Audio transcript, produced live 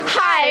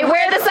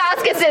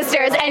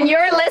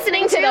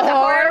The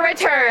Horror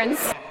Returns.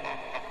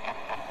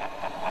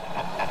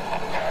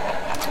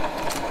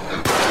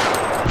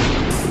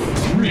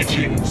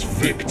 Greetings,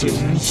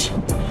 victims.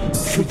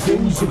 For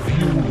those of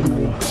you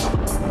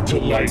who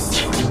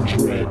delight in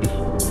dread,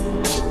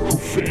 who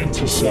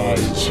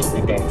fantasize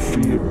about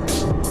fear,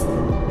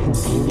 who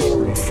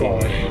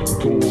glorify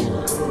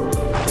gore,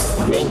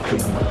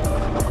 welcome.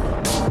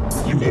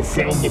 You have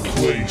found the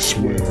place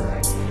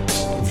where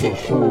the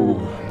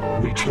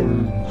horror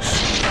returns.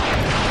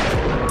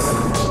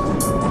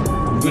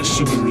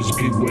 Listeners,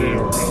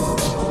 beware.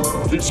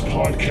 This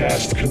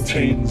podcast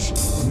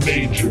contains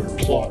major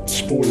plot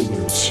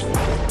spoilers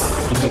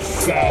and the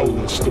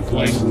foulest of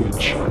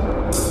language.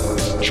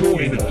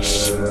 Join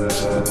us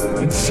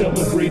in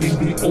celebrating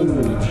the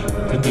old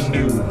and the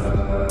new,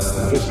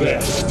 the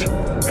best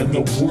and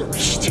the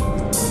worst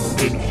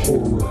in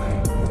horror.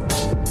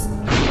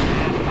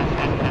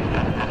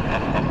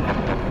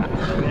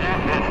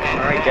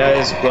 All right,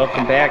 guys,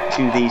 welcome back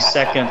to the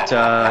second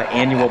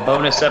annual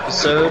bonus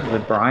episode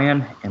with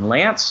Brian and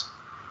Lance.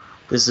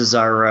 This is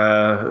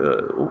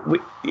our,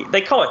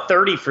 they call it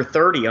 30 for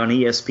 30 on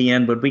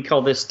ESPN. Would we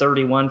call this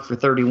 31 for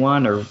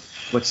 31, or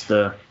what's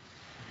the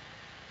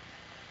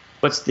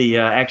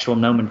actual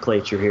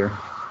nomenclature here?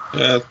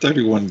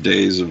 31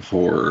 days of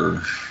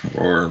horror,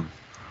 or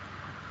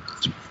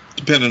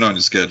depending on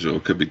your schedule,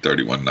 it could be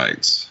 31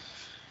 nights.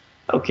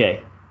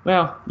 Okay.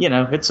 Well, you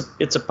know, it's a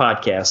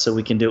podcast, so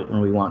we can do it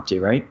when we want to,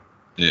 right?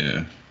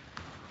 Yeah.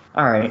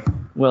 All right.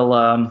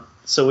 Well,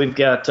 so we've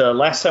got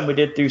last time we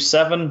did through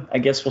 7. I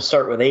guess we'll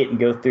start with 8 and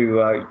go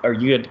through. Are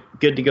you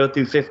good to go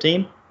through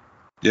 15?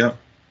 Yeah.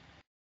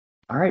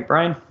 All right,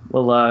 Brian.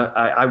 Well,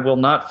 I will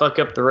not fuck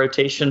up the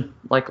rotation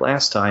like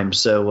last time,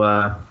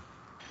 so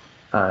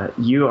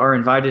you are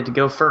invited to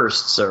go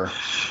first, sir.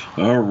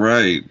 All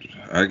right.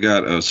 I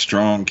got a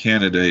strong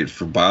candidate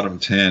for bottom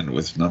 10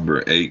 with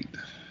number 8.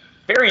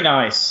 Very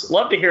nice.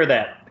 Love to hear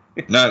that.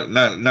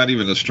 Not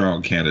even a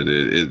strong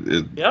candidate.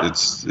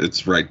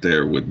 It's right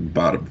there with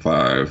bottom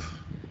 5.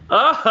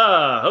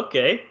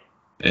 Okay.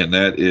 And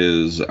that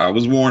is, I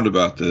was warned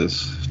about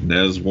this.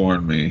 Nez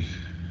warned me.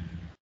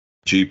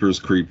 Jeepers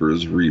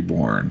Creepers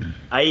Reborn.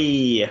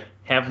 I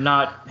have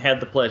not had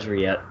the pleasure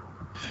yet.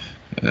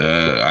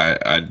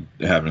 I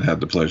haven't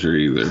had the pleasure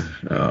either.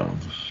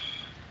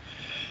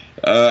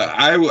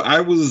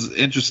 I was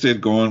interested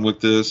going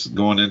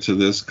into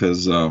this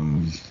because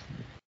I'm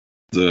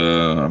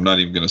not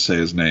even going to say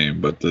his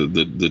name, but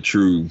the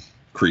true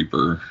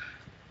creeper.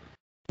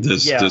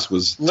 This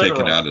was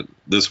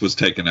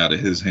taken out of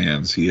his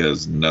hands. He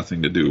has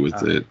nothing to do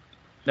with it.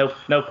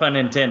 No pun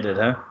intended,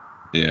 huh?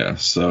 Yeah.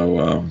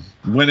 So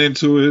went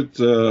into it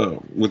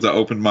with an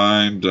open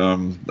mind.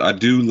 I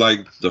do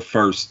like the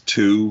first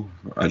 2.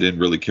 I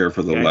didn't really care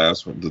for the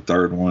last one, the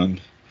third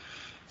one.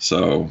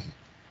 So,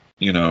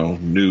 you know,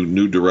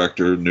 new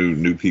director,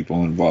 new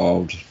people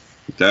involved.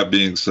 That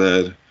being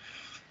said,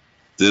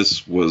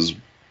 this was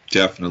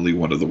definitely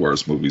one of the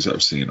worst movies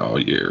I've seen all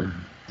year.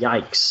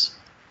 Yikes.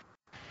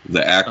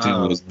 The acting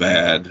was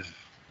bad.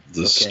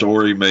 The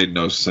story made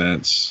no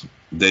sense.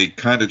 They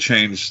kind of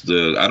changed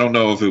I don't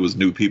know if it was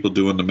new people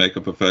doing the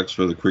makeup effects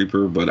for the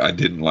creeper, but I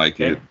didn't like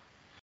it.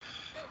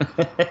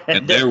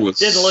 And didn't look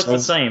the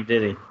same,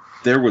 did he?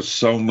 There was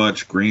so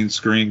much green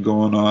screen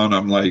going on.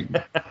 I'm like,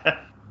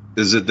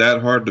 is it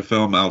that hard to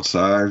film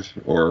outside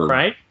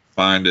or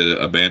find an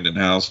abandoned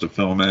house to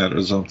film at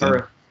or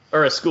something?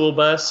 Or a school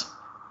bus?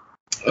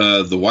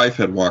 The wife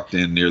had walked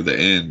in near the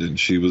end, and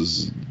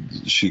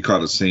she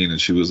caught a scene,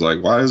 and she was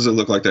like, "Why does it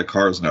look like that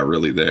car is not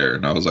really there?"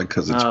 And I was like,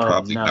 "Because it's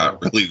probably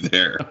not really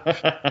there."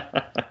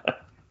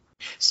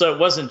 So it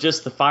wasn't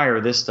just the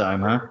fire this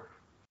time, huh?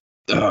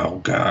 Oh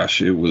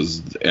gosh, it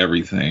was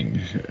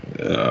everything.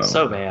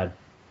 So bad.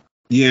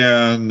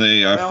 Yeah, and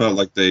I felt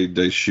like they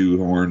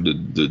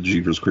shoehorned the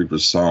Jeepers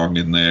Creepers song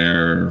in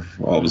there.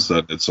 All of a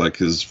sudden, it's like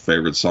his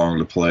favorite song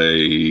to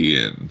play,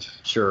 and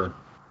sure.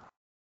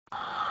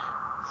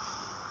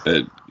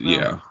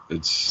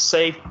 It's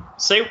say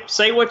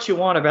what you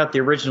want about the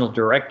original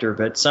director,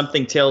 but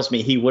something tells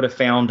me he would have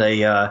found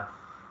a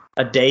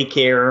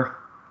daycare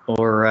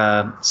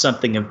or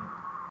something of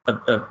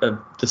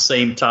the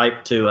same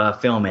type to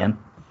film in.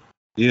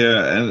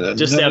 Yeah, and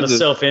just out of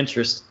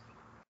self-interest.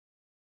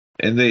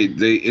 And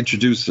they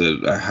introduced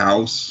a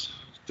house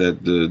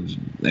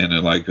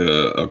and like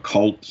a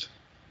cult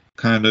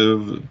kind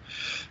of.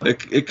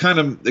 It kind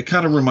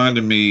of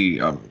reminded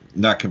me.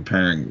 Not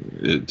comparing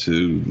it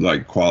to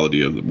like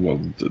quality of the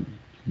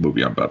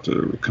movie I'm about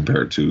to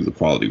compare it to. The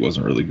quality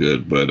wasn't really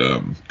good, but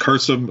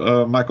Curse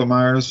of Michael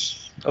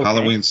Myers,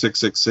 Halloween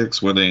 666,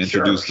 when they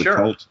introduced the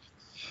cult.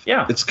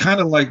 Yeah, it's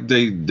kind of like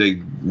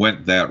they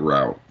went that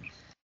route,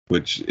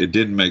 which it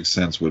didn't make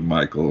sense with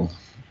Michael.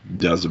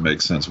 Doesn't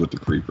make sense with the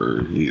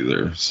creeper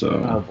either. So,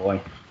 oh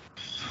boy,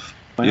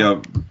 wow.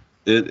 Yeah,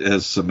 it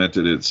has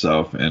cemented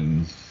itself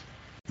in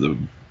the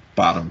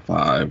bottom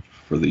 5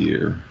 for the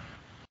year.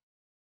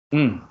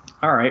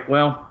 All right.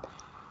 Well,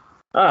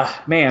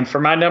 Man, for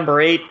my number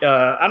 8,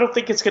 I don't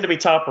think it's going to be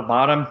top or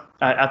bottom.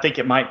 I think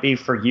it might be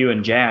for you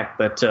and Jack,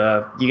 but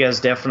you guys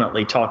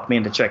definitely talked me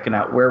into checking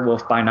out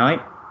Werewolf by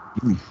Night.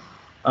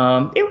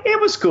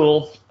 It was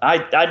cool.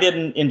 I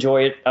didn't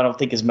enjoy it, I don't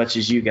think, as much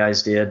as you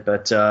guys did,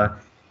 but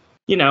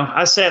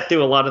I sat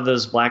through a lot of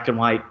those black and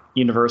white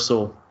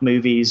Universal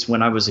movies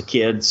when I was a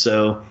kid,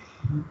 so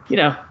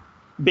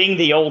being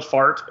the old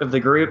fart of the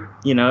group,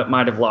 it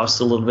might have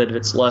lost a little bit of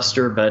its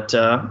luster, but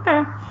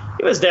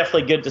it was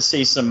definitely good to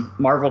see some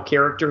Marvel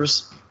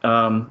characters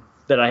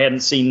that I hadn't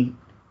seen,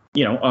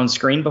 on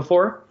screen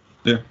before.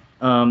 Yeah.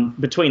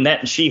 Between that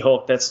and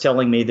She-Hulk, that's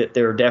telling me that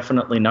they're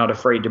definitely not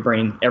afraid to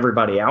bring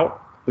everybody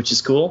out, which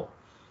is cool.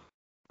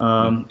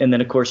 And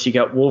then, of course, you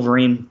got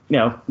Wolverine.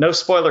 No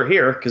spoiler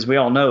here, because we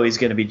all know he's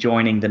going to be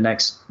joining the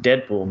next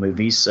Deadpool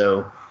movie.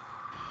 So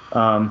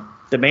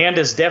the band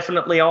is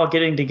definitely all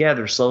getting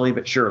together slowly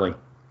but surely.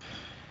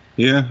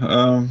 Yeah.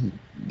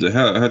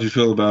 How'd you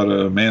feel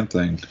about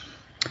Man-Thing?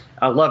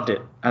 I loved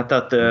it. I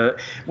thought I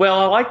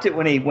liked it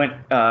when he went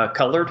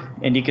colored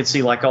and you could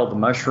see like all the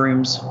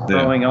mushrooms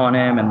growing on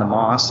him and the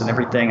moss and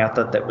everything. I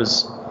thought that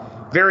was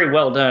very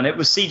well done. It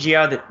was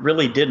CGI that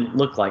really didn't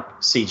look like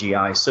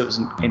CGI, so it was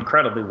an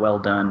incredibly well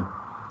done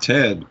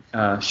Ted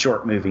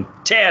short movie.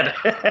 Ted.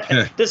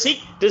 Does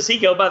he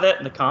go by that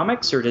in the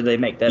comics, or did they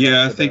make that?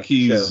 Yeah, I think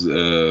he's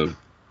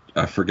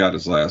I forgot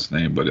his last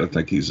name, but I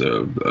think he's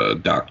a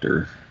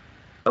doctor.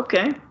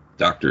 Okay.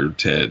 Dr.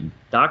 Ted.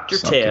 Dr.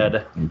 Something.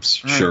 Ted. I'm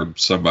sure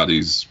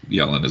somebody's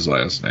yelling his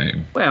last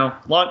name. Well,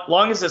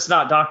 long as it's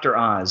not Dr.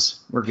 Oz,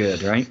 we're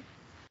good, right?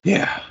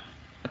 Yeah.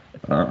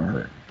 All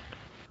right.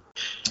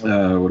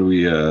 What do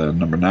we,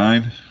 number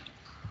 9?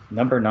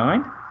 Number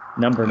 9?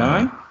 Number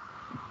 9?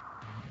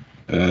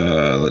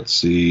 Let's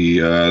see.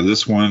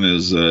 This one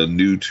is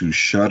new to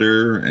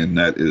Shudder, and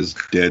that is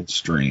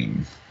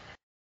Deadstream.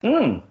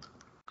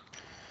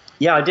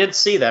 Yeah, I did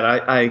see that.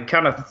 I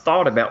kind of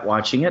thought about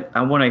watching it.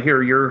 I want to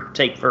hear your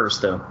take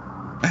first, though.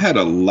 I had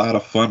a lot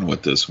of fun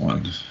with this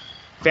one.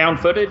 Found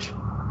footage?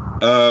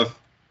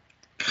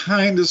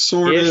 Kind of,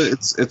 sort of.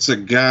 It's a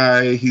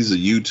guy. He's a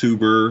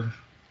YouTuber.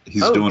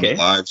 He's doing a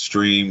live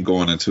stream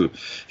going into it.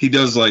 He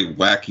does like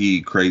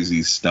wacky,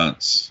 crazy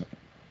stunts.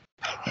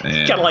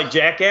 Kind of like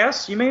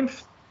Jackass, you mean?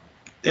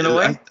 In a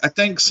way? I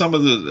think some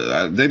of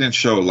the they didn't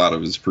show a lot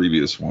of his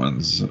previous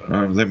ones.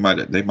 They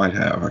might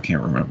have. I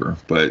can't remember.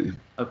 But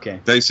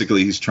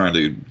basically, he's trying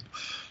to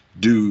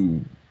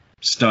do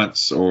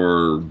stunts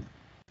or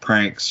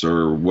pranks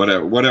or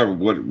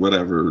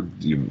whatever.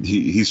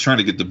 He's trying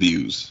to get the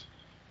views.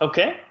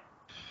 Okay.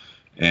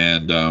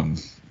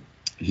 And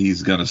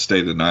he's gonna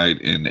stay the night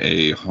in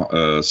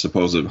a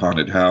supposed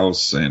haunted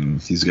house,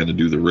 and he's gonna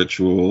do the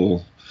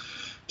ritual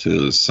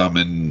to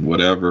summon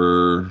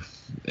whatever.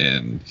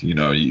 And you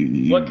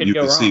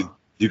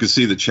can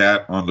see the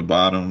chat on the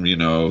bottom,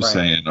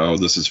 saying, "Oh,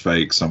 this is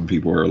fake." Some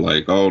people are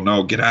like, "Oh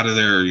no, get out of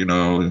there,"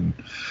 And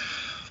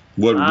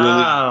what really?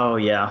 Oh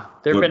yeah,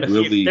 there've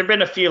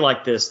been a few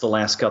like this the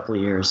last couple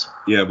of years.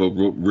 Yeah, but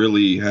what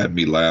really had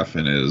me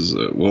laughing is,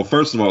 well,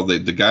 first of all, the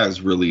guy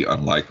is really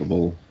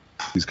unlikable.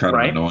 He's kind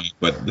of annoying,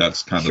 but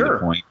that's kind of the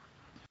point.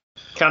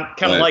 Kind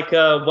of like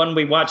one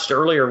we watched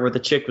earlier where the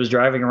chick was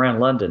driving around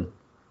London.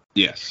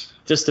 Yes.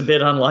 Just a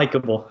bit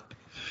unlikable.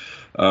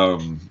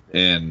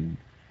 And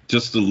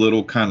just the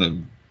little kind of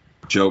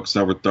jokes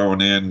that were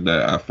thrown in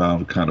that I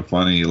found kind of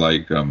funny.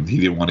 Like, he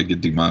didn't want to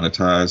get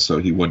demonetized, so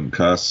he wouldn't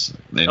cuss,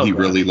 and he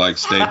really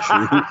stayed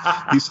true.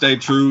 He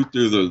stayed true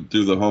through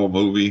the whole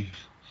movie.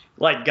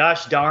 Like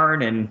gosh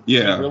darn and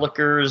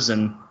willikers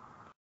and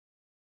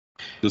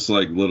just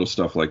like little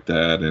stuff like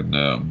that,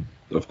 and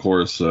of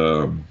course,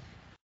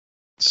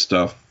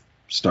 stuff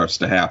starts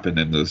to happen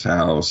in this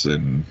house,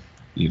 and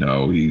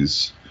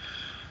he's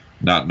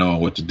not knowing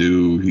what to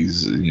do.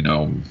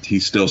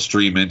 He's still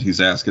streaming.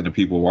 He's asking the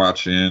people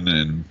watching,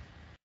 and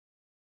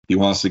he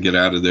wants to get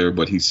out of there,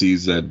 but he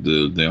sees that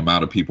the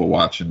amount of people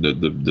watching,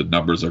 the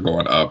numbers are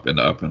going up and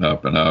up and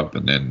up and up,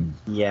 and then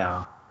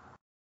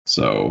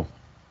so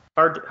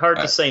hard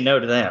to say no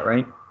to that,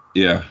 right?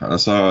 Yeah, I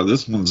saw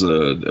this one's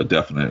a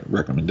definite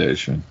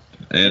recommendation,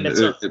 and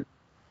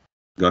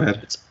go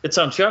ahead. It's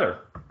on Shudder.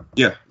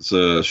 Yeah, it's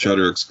a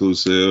Shudder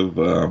exclusive.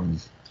 I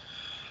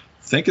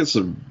think it's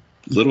a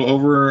little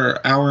over an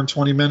hour and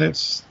 20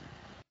 minutes.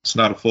 It's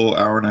not a full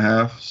hour and a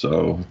half,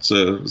 so it's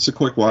a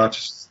quick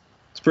watch.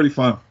 It's pretty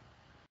fun.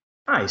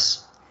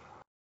 Nice.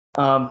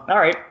 All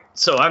right,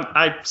 so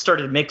I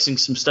started mixing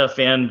some stuff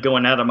in,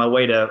 going out of my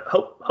way to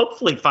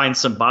hopefully find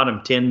some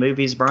bottom 10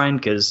 movies, Brian,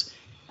 because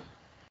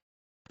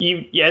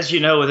as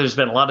you know, there's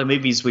been a lot of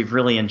movies we've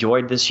really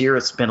enjoyed this year.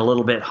 It's been a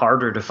little bit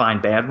harder to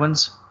find bad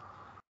ones.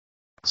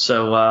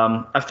 So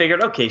I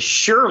figured, okay,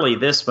 surely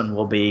this one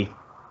will be.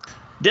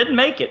 Didn't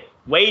make it.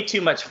 Way too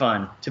much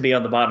fun to be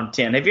on the bottom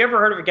 10. Have you ever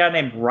heard of a guy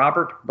named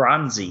Robert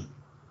Bronzi?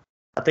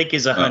 I think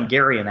he's a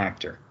Hungarian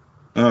actor.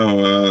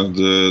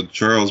 The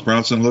Charles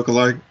Bronson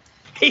lookalike?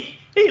 He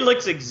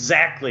looks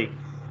exactly.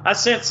 I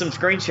sent some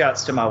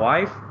screenshots to my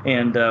wife,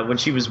 and when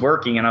she was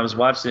working and I was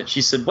watching it,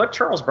 she said, "What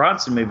Charles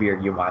Bronson movie are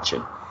you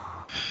watching?"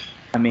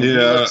 I mean, he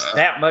looks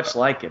that much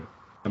like him.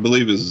 I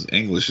believe his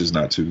English is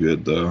not too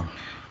good, though.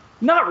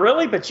 Not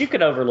really, but you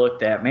can overlook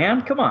that,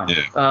 man. Come on.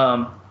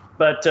 Yeah.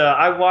 But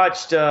I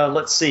watched,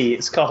 let's see,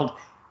 it's called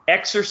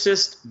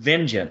Exorcist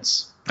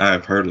Vengeance.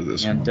 I've heard of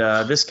this one.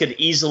 And this could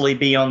easily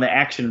be on the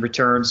action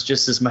returns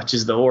just as much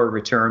as the horror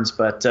returns.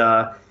 But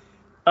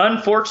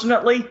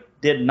unfortunately,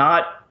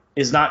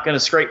 is not going to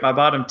scrape my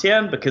bottom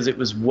 10 because it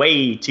was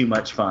way too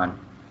much fun.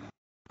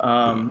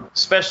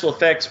 Special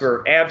effects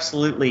were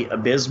absolutely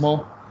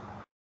abysmal.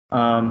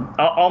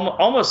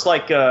 Almost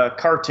like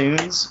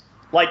cartoons.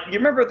 Like, you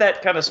remember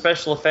that kind of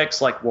special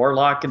effects like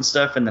Warlock and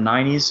stuff in the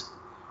 90s?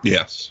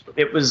 Yes.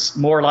 It was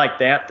more like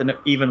that than it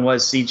even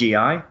was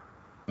CGI.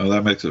 Oh,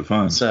 that makes it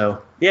fun.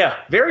 So, yeah,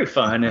 very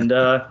fun. And,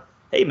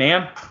 hey,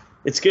 man,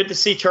 it's good to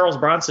see Charles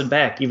Bronson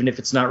back, even if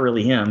it's not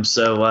really him.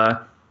 So,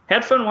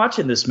 had fun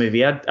watching this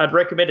movie. I'd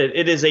recommend it.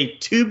 It is a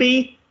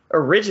Tubi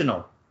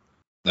original.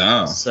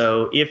 Oh.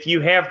 So, if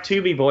you have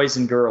Tubi, boys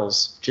and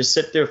girls, just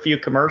sit through a few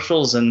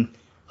commercials and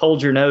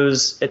hold your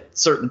nose at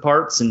certain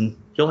parts, and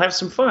you'll have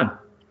some fun.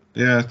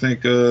 Yeah, I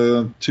think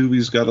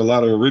Tubi's got a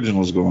lot of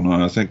originals going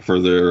on. I think for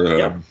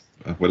their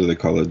what do they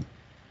call it?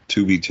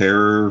 Tubi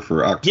Terror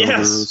for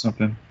October or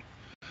something.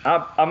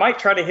 I might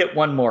try to hit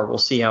one more. We'll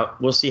see how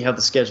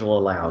the schedule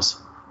allows.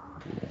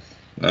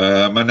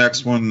 My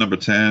next one, number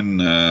 10.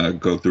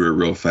 Go through it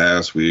real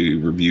fast. We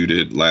reviewed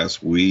it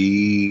last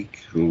week.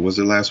 Was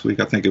it last week?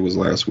 I think it was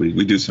last week.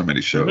 We do so many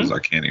shows, I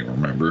can't even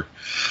remember.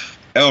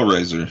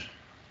 Hellraiser.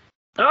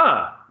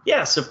 Ah,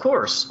 yes, of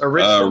course.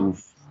 Original.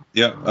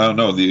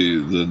 No,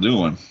 the new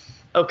one.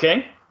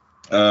 Okay.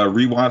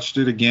 Rewatched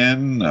it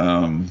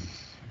again.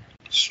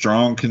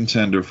 Strong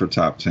contender for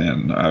top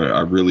 10.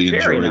 I really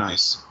enjoyed Very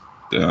nice.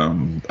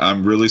 it.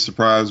 I'm really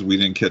surprised we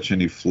didn't catch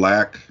any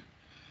flack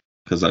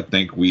because I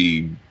think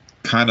we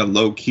kind of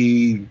low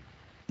key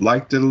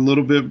liked it a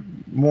little bit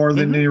more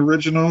than the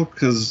original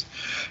because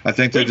I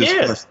think they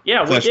just we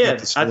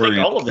did. I think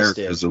all of us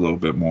did a little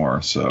bit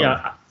more. So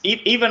yeah.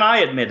 Even I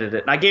admitted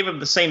it. I gave him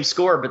the same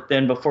score, but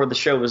then before the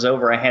show was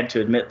over, I had to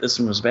admit this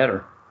one was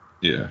better.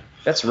 Yeah.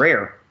 That's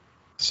rare.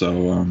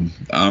 So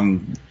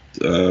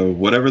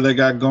whatever they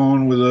got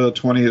going with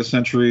 20th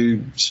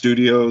Century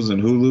Studios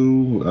and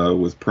Hulu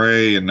with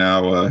Prey and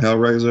now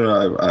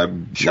Hellraiser, I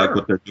like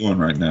what they're doing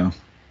right now.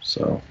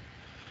 So.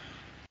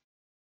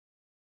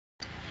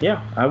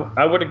 Yeah,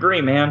 I would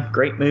agree, man.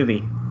 Great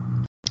movie.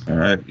 All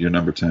right, you're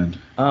number 10.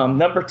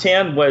 Number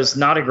 10 was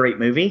not a great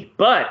movie,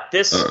 but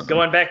this,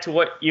 going back to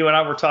what you and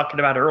I were talking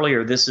about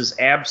earlier, this is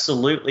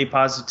absolutely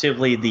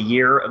positively the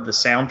year of the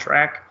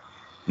soundtrack.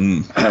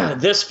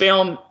 This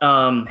film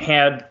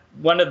had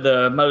one of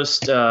the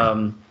most,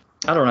 I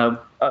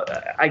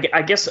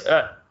guess,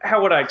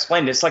 how would I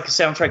explain it? It's like a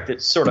soundtrack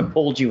that sort of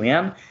pulled you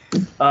in.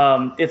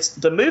 It's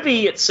the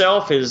movie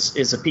itself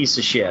is a piece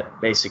of shit,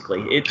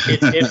 basically.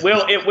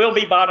 It will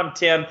be bottom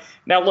 10.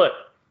 Now, look.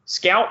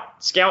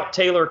 Scout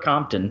Taylor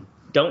Compton.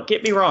 Don't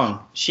get me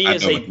wrong. She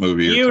is a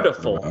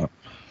beautiful.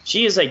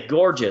 She is a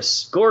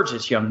gorgeous,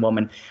 gorgeous young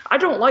woman. I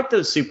don't like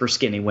those super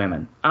skinny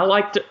women. I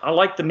like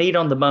the meat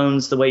on the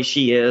bones the way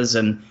she is,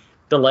 and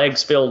the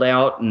legs filled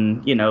out,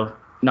 and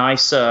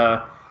nice.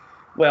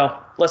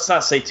 Well, let's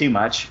not say too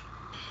much.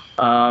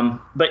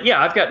 But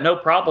yeah, I've got no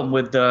problem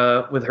with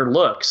her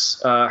looks.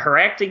 Her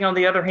acting, on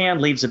the other hand,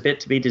 leaves a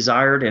bit to be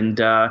desired, and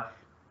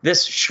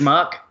this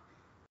schmuck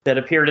that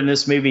appeared in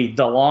this movie,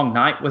 The Long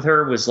Night, with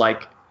her was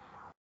like,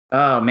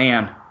 oh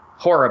man,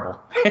 horrible.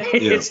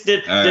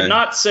 Did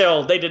not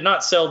sell. They did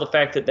not sell the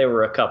fact that they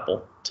were a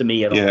couple to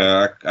me at all.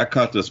 Yeah, I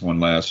caught this one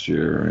last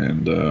year,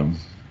 and I'm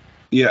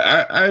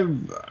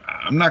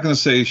not going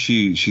to say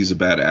she's a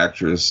bad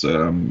actress.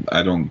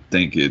 I don't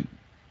think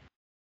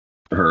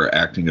her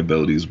acting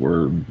abilities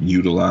were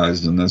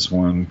utilized in this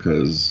one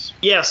because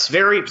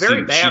very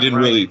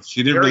bad.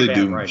 She didn't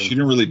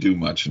really do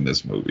much in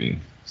this movie.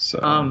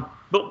 So.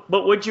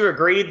 But would you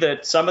agree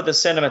that some of the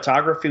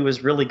cinematography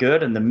was really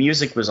good and the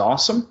music was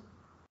awesome?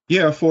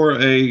 Yeah, for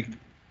a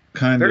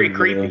kind very of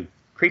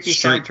creepy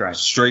soundtrack,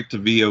 straight to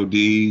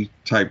VOD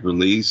type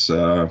release.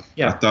 I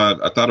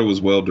thought it was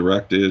well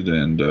directed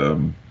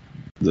and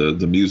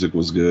the music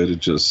was good. It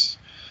just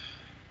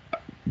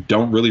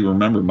don't really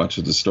remember much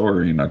of the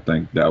story, and I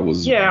think that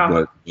was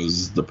what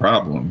was the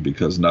problem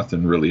because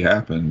nothing really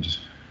happened.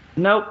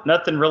 Nope,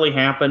 nothing really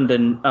happened,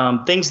 and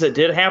things that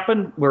did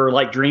happen were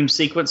like dream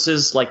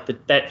sequences, like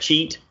that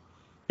cheat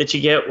that you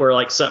get where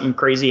like something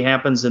crazy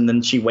happens and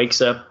then she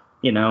wakes up,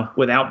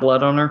 without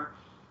blood on her.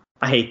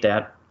 I hate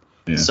that.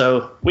 Yeah.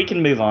 So we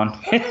can move on.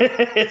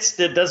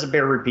 It doesn't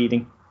bear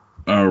repeating.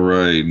 All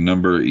right,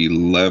 number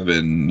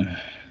 11.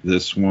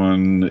 This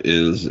one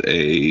is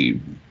a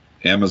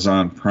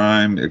Amazon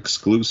Prime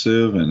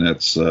exclusive, and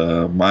it's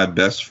My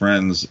Best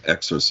Friend's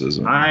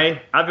Exorcism.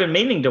 I've been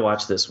meaning to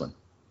watch this one.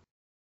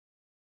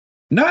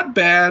 Not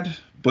bad,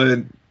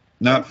 but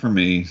not for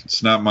me.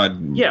 It's not my.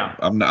 Yeah,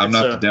 I'm not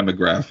the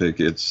demographic.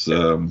 It's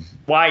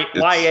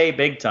YA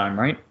big time,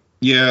 right?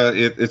 Yeah,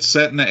 it's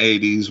set in the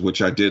 80s,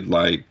 which I did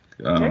like.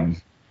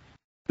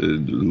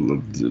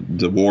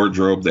 The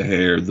wardrobe, the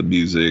hair, the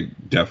music,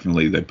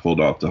 definitely they pulled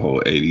off the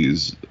whole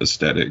 80s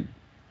aesthetic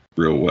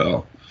real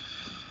well.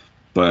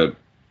 But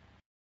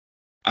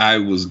I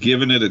was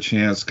giving it a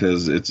chance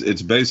because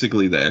it's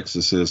basically The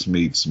Exorcist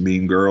meets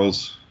Mean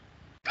Girls.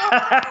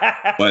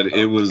 But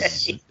it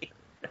was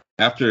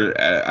after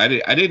I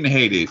didn't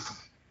hate it,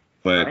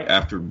 but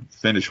after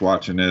finished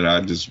watching it,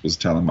 I just was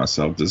telling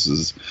myself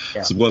this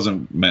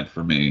wasn't meant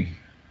for me.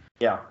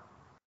 Yeah.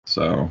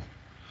 So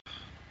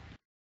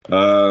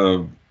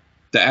the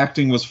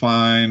acting was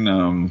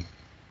fine.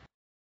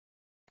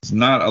 It's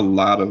not a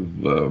lot of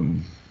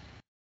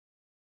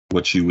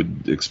what you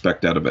would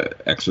expect out of an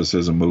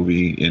exorcism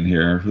movie in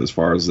here. As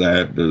far as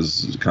that,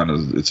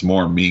 it's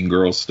more Mean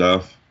Girl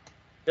stuff.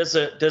 Does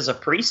a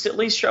priest at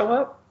least show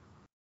up?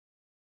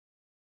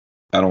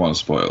 I don't want to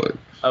spoil it.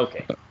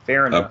 Okay,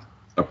 fair enough.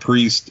 A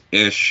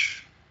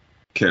priest-ish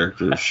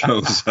character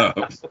shows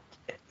up.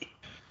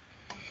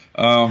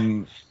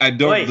 I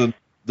don't.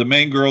 The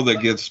main girl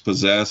that gets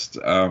possessed.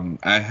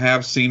 I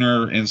have seen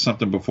her in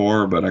something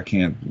before, but I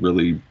can't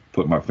really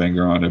put my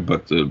finger on it.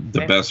 But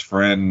the best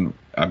friend,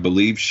 I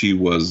believe she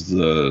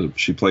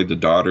played the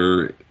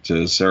daughter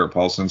to Sarah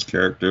Paulson's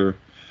character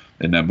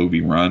in that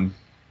movie Run.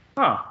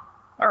 Huh.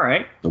 All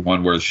right. The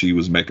one where she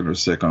was making her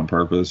sick on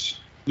purpose.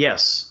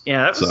 Yes.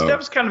 Yeah, that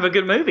was kind of a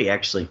good movie,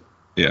 actually.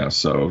 Yeah,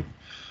 so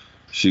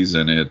she's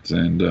in it.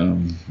 And,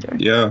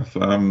 if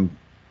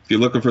you're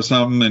looking for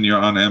something and you're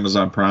on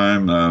Amazon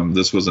Prime,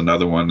 this was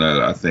another one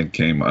that I think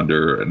came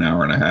under an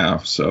hour and a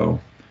half. So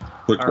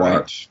quick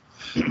watch,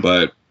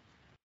 but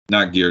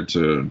not geared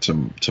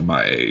to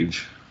my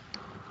age.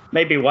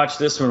 Maybe watch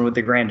this one with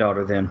the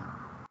granddaughter then.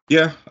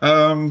 Yeah.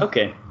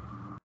 Okay.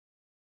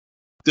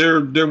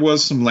 There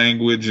was some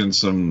language and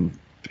some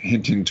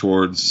hinting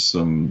towards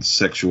some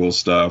sexual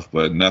stuff,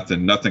 but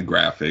nothing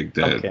graphic.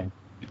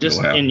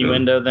 Just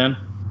innuendo then.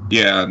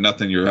 Yeah,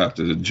 nothing you have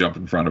to jump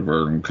in front of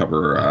her and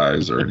cover her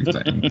eyes or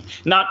anything.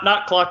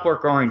 Not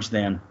Clockwork Orange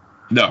then.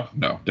 No,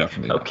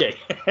 definitely not. Okay.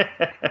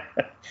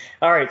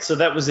 All right, so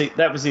that was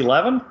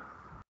 11?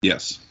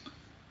 Yes.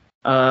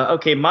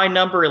 Okay, my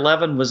number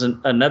 11 was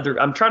another.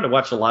 I'm trying to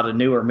watch a lot of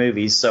newer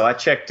movies, so I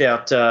checked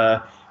out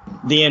The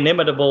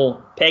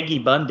Inimitable Peggy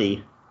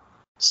Bundy,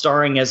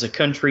 starring as a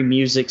country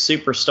music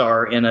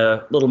superstar in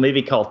a little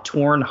movie called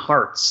Torn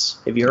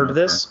Hearts. Have you heard of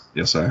this?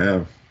 Yes, I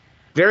have.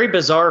 Very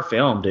bizarre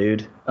film,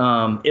 dude.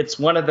 It's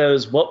one of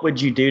those "what would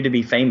you do to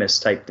be famous"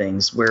 type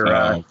things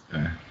where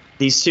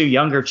these two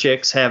younger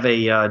chicks have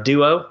a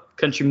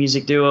country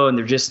music duo, and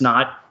they're just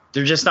not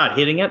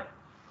hitting it.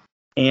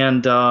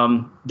 And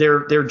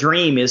their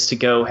dream is to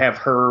go have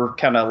her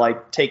kind of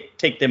like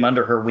take them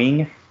under her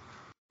wing.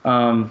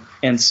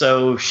 And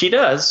so she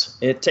does.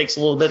 It takes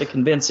a little bit of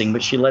convincing,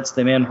 but she lets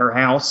them in her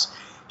house.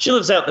 She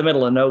lives out in the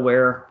middle of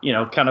nowhere,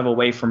 kind of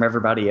away from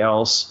everybody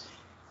else.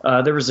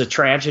 There was a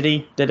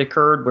tragedy that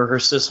occurred where her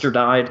sister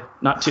died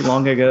not too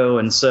long ago.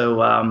 And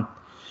so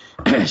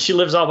she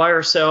lives all by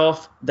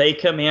herself. They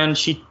come in.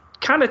 She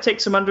kind of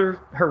takes them under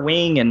her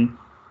wing and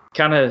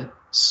kind of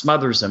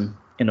smothers them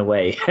in a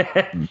way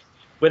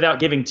without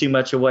giving too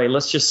much away.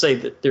 Let's just say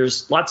that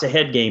there's lots of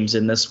head games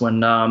in this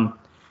one.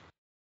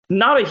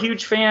 Not a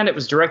huge fan. It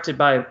was directed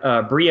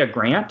by Brea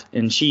Grant,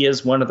 and she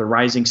is one of the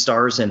rising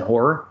stars in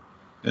horror.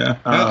 Yeah,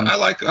 I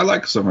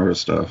like some of her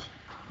stuff.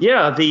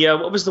 Yeah,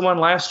 what was the one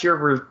last year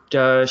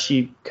where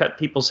she cut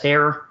people's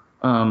hair?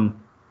 The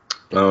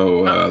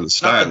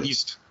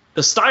Stylist.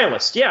 The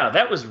Stylist, yeah,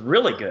 that was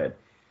really good.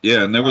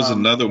 Yeah, and there was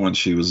another one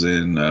she was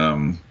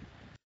in.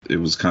 It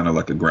was kind of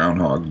like a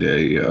Groundhog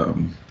Day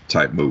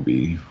type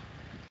movie.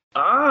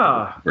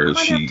 I might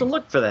have to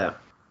look for that.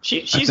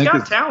 She's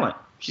got talent.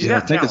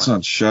 I think it's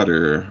on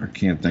Shudder. I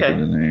can't think of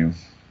the name.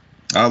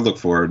 I'll look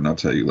for it and I'll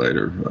tell you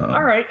later.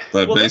 All right.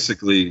 But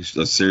basically,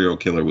 a serial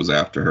killer was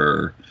after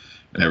her,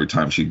 and every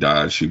time she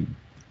died, she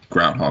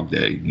Groundhog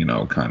Day,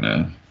 kind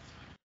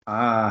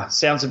of.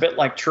 Sounds a bit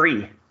like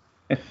Tree.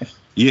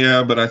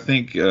 Yeah, but I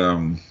think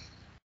it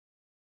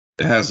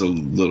has a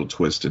little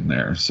twist in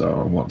there,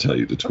 so I won't tell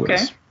you the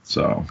twist. Okay.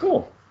 So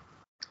cool.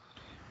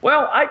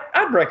 Well,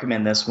 I'd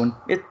recommend this one.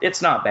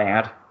 It's not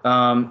bad.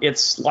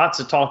 It's lots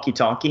of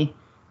talky,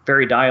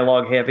 very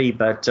dialogue heavy,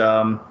 but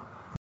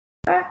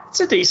it's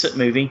a decent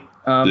movie.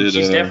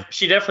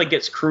 She definitely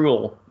gets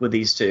cruel with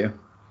these two.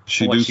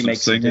 She do some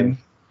singing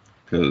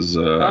because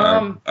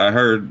I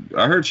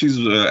heard she's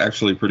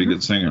actually a pretty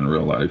good singer in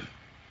real life.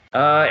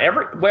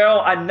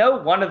 I know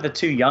one of the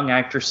two young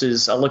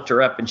actresses. I looked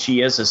her up, and she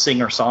is a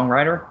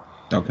singer-songwriter.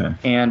 Okay.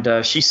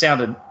 And she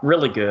sounded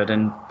really good.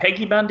 And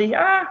Peggy Bundy,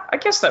 I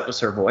guess that was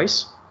her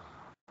voice.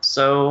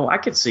 So I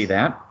could see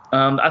that.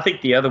 I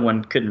think the other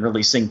one couldn't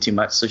really sing too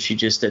much, so she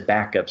just did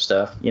backup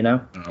stuff,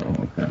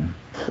 Oh, okay.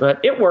 But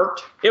it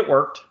worked.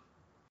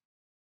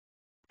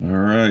 All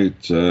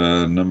right,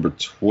 number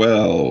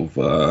 12.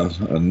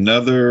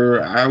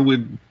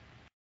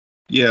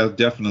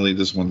 Definitely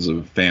this one's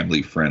a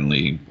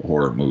family-friendly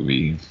horror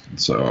movie.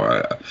 So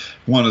I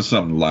wanted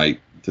something light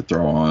to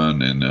throw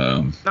on,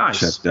 and nice.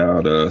 checked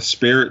out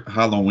Spirit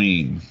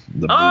Halloween.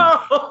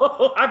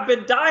 I've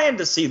been dying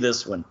to see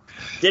this one.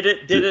 Did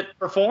it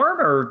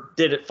perform, or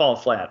did it fall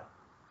flat?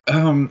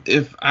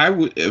 If I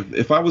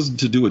was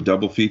to do a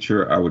double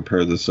feature, I would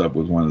pair this up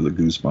with one of the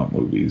Goosebump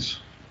movies.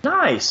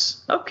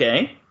 Nice.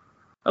 Okay.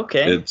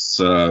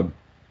 It's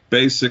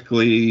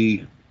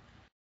basically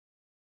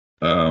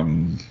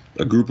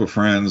a group of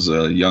friends,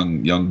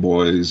 young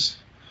boys.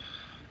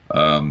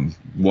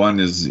 One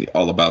is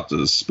all about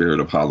the spirit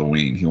of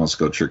Halloween. He wants to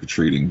go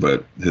trick-or-treating,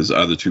 but his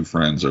other two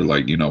friends are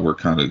like, we're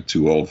kind of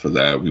too old for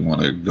that. We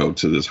want to go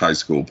to this high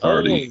school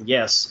party. Oh,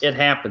 yes, it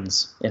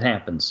happens.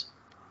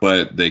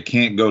 But they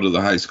can't go to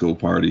the high school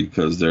party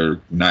because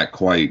they're not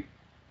quite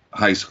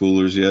high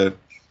schoolers yet.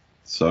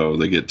 So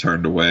they get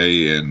turned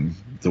away, and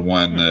the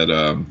one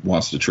that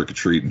wants to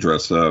trick-or-treat and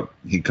dress up,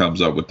 he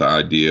comes up with the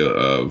idea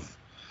of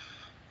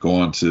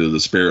going to the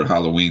Spirit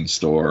Halloween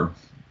store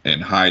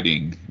and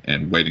hiding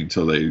and waiting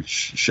till they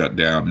shut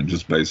down and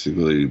just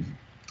basically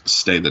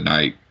stay the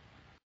night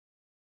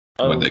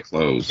when they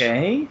close.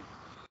 Okay.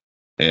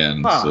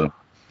 And so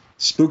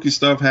spooky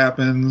stuff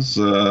happens.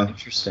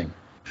 Interesting.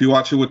 If you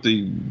watch it with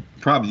you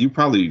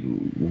probably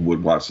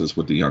would watch this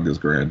with the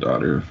youngest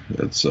granddaughter.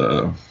 It's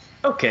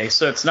okay,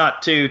 so it's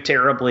not too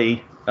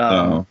terribly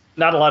not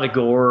a lot of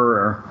gore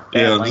or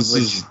bad language. This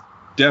is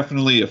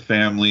definitely a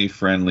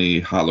family-friendly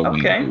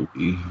Halloween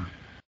movie.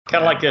 Kind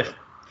of like a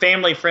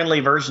family-friendly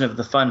version of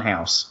the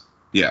Funhouse.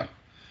 Yeah.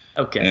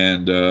 Okay.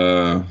 And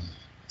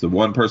the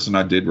one person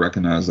I did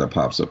recognize that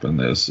pops up in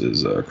this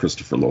is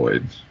Christopher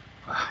Lloyd.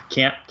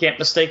 Can't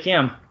mistake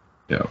him.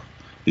 Yeah.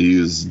 He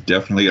is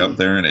definitely up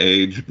there in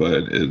age,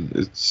 but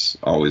it's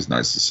always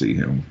nice to see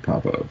him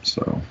pop up.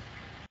 So.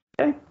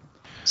 Okay.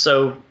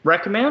 So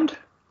recommend?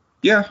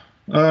 Yeah.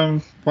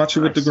 Watch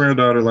it with the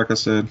granddaughter, like I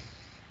said.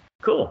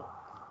 Cool.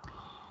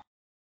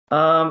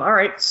 All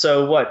right.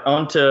 So what?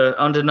 On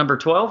to number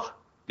 12?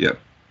 Yep.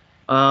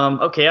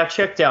 Okay. I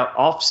checked out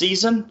Off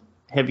Season.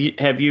 Have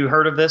you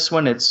heard of this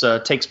one? It's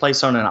takes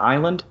place on an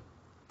island.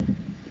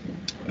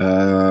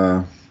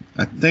 I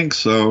think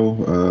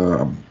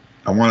so.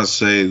 I want to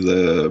say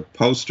the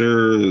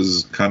poster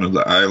is kind of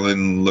the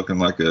island looking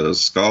like a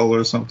skull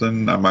or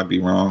something. I might be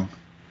wrong.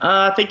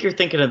 I think you're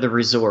thinking of The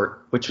Resort,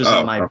 which was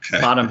on my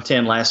bottom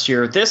 10 last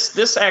year.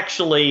 This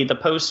actually, the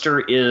poster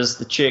is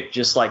the chick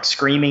just like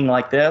screaming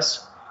like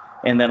this,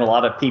 and then a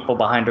lot of people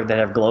behind her that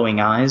have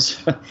glowing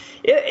eyes.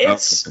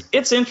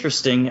 It's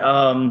interesting.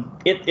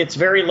 It's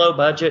very low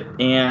budget,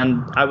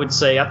 and I would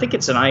say I think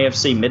it's an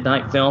IFC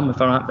midnight film,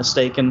 if I'm not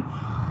mistaken.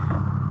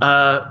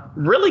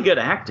 Really good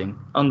acting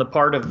on the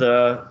part of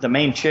the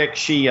main chick.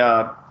 She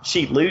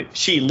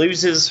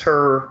loses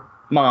her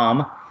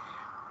mom,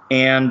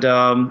 and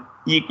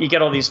you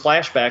get all these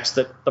flashbacks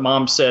that the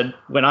mom said,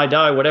 "When I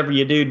die, whatever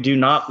you do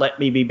not let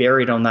me be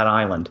buried on that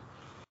island."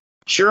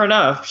 Sure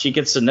enough, she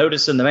gets a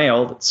notice in the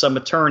mail that some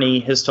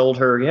attorney has told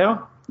her, "Yeah,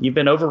 you've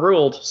been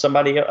overruled."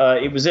 Somebody,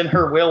 it was in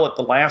her will at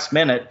the last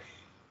minute.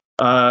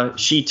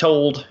 She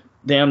told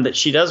them that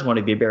she does want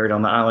to be buried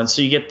on the island.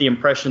 So you get the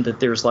impression that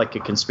there's like a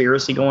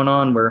conspiracy going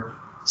on where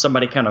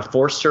somebody kind of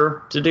forced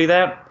her to do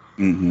that.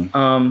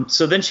 Mm-hmm.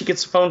 So then she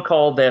gets a phone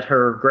call that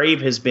her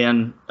grave has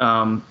been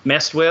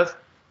messed with.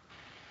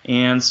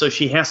 And so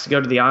she has to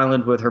go to the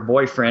island with her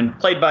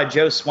boyfriend, played by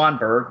Joe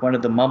Swanberg, one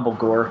of the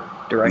Mumblegore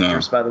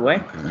directors, by the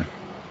way. Okay.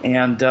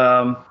 And,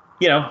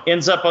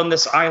 ends up on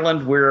this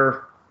island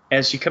where,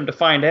 as you come to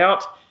find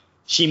out,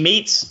 she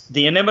meets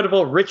the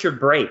inimitable Richard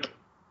Brake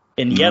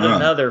in yet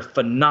another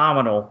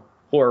phenomenal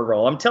horror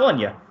role. I'm telling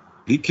you,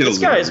 he kills. This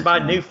guy is my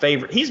new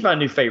favorite. He's my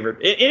new favorite.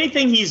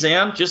 Anything he's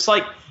in, just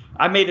like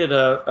I made it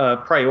a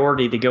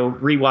priority to go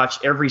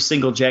rewatch every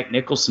single Jack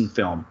Nicholson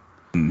film.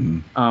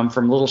 Mm-hmm.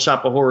 From Little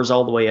Shop of Horrors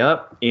all the way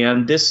up,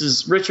 and this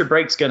is Richard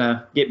Brake's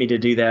gonna get me to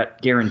do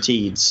that,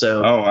 guaranteed.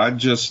 So, I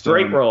just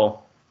great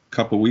role. A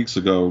couple weeks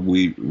ago,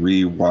 we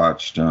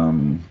rewatched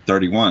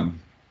 31,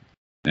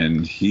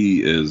 and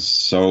he is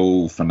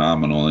so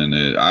phenomenal in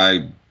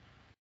it.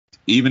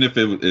 Even if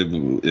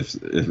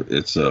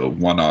it's a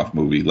one-off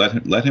movie,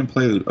 let him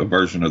play a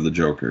version of the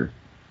Joker.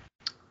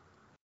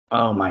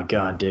 Oh my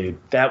God, dude,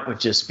 that would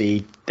just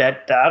be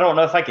that. I don't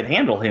know if I could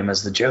handle him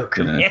as the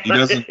Joker. Yeah, he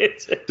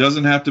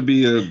doesn't have to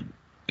be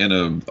in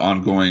an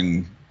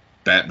ongoing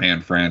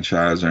Batman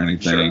franchise or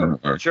anything.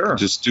 Sure.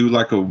 Just do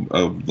like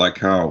like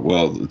how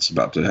it's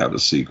about to have a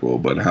sequel,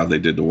 but how they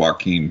did the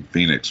Joaquin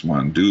Phoenix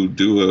one.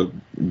 Do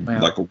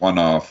like a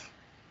one-off.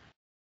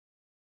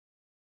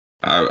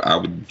 I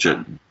would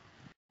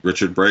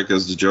Richard Brake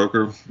as the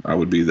Joker. I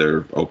would be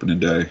there opening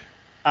day.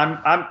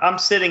 I'm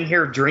sitting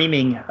here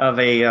dreaming of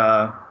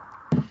a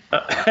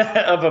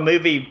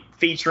movie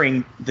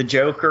featuring the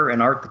Joker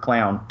and Art the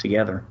Clown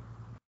together.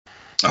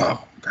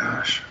 Oh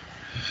gosh,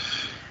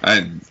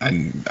 I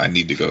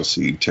need to go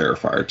see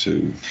Terrifier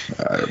 2.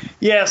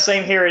 Yeah,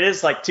 same here. It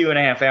is like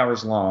 2.5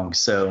 hours long.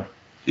 So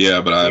yeah,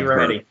 but I've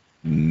heard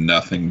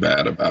nothing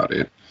bad about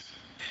it.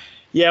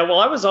 Yeah, well,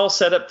 I was all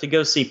set up to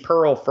go see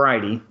Pearl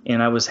Friday,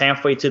 and I was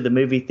halfway to the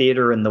movie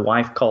theater, and the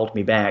wife called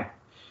me back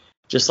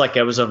just like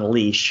I was on a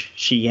leash.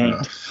 She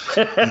yanked.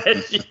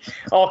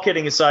 All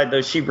kidding aside,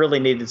 though, she really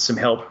needed some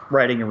help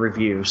writing a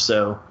review.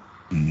 So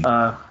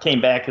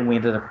came back and we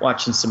ended up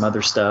watching some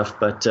other stuff.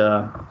 But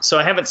so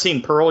I haven't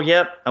seen Pearl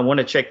yet. I want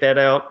to check that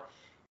out.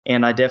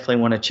 And I definitely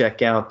want to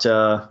check out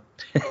Terrifier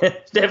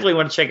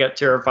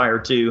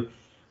 2.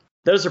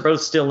 Those are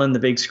both still in the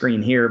big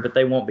screen here, but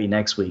they won't be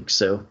next week.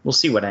 So we'll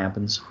see what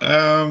happens.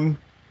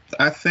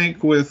 I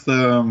think with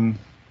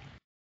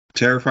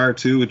Terrifier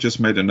 2, it just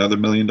made another $1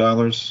 million.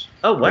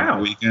 Oh, wow. Over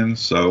the weekend.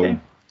 So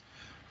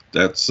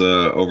that's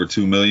over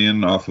 $2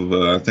 million off of,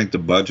 I think the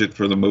budget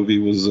for the movie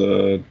was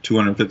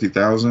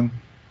 $250,000.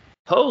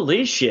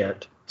 Holy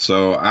shit.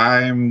 So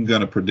I'm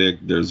going to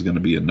predict there's going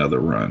to be another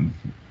run,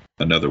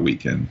 another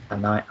weekend.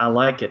 I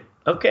like it.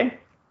 Okay.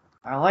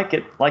 I like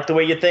it. Like the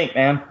way you think,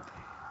 man.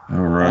 All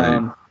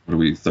right. What are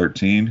we,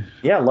 13?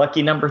 Yeah,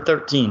 lucky number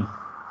 13.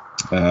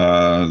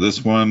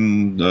 This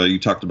one you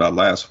talked about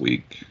last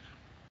week.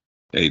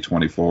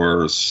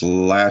 A24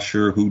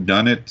 slasher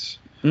whodunit.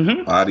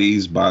 Mm-hmm.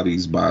 Bodies.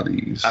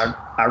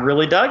 I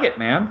really dug it,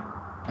 man.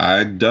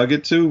 I dug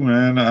it too,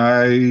 man.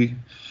 I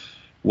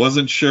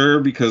wasn't sure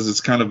because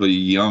it's kind of a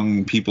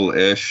young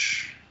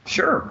people-ish.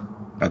 Sure.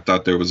 I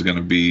thought there was going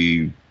to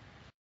be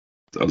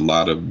a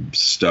lot of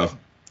stuff,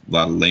 a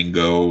lot of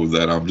lingo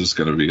that I'm just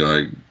going to be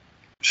like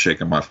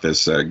shaking my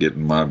fists at,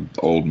 getting my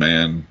old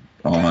man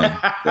on.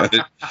 But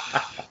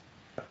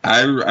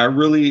I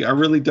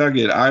really dug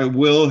it.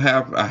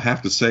 I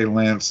have to say,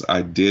 Lance,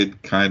 I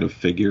did kind of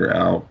figure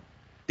out.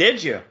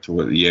 Did you?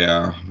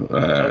 Yeah.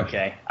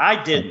 Okay.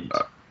 I didn't.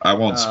 I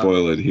won't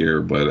spoil it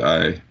here,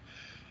 but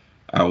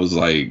I was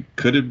like,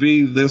 could it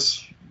be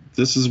this?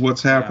 This is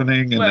what's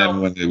happening. And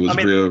then when it was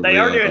real, they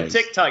are doing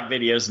TikTok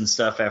videos and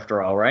stuff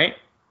after all, right?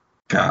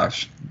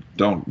 Gosh,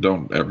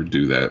 don't ever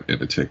do that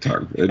in a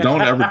TikTok.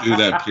 Don't ever do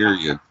that,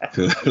 period,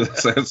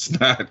 because that's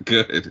not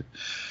good.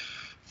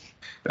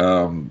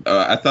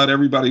 I thought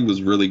everybody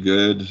was really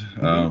good.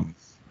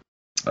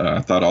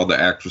 I thought all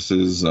the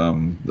actresses,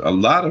 a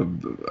lot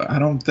of, I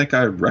don't think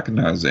I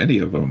recognized any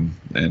of them,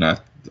 and I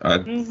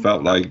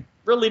felt like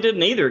really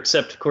didn't either,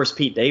 except of course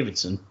Pete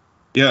Davidson.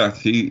 Yeah,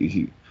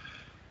 he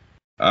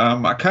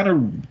I kind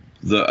of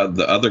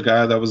the other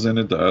guy that was in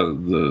it,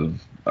 the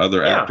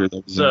other actor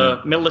that was in it,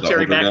 the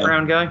military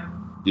background guy.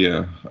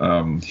 Yeah,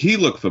 he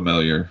looked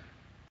familiar.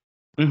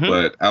 Mm-hmm.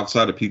 But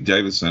outside of Pete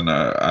Davidson,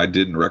 I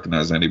didn't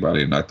recognize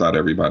anybody, and I thought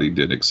everybody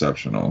did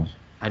exceptional.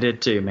 I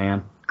did too,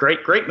 man.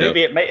 Great movie.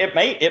 Yep.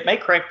 It may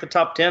crack the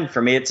top 10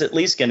 for me. It's at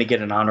least going to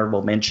get an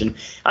honorable mention.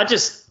 I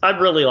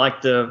really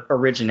like the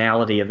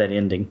originality of that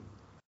ending.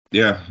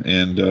 Yeah,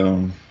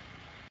 and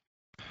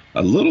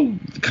a little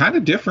kind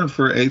of different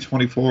for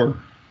A24.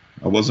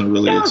 I wasn't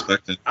really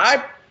expecting.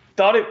 I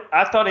thought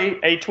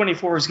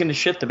A24 was going to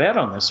shit the bed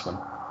on this one.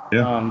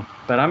 Yeah.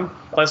 But I'm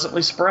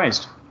pleasantly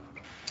surprised.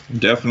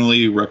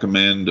 Definitely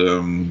recommend.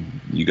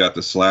 You got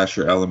the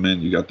slasher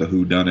element, you got the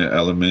whodunit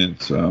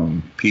element.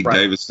 Pete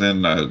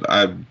Davidson,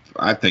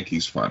 I think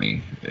he's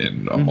funny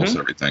in almost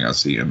everything I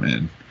see him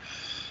in.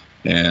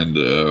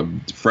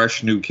 And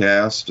fresh new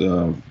cast.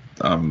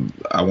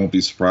 I won't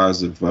be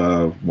surprised if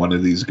one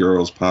of these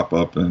girls pop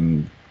up,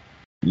 and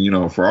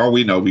for all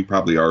we know, we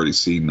probably already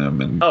seen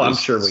them. And I'm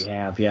sure we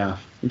have. Yeah,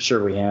 I'm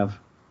sure we have.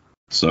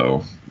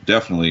 So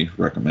definitely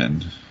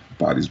recommend.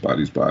 Bodies.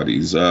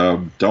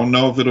 Don't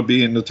know if it'll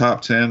be in the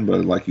top 10,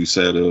 but like you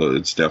said,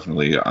 it's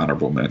definitely an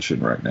honorable mention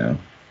right now.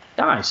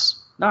 Nice.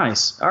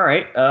 All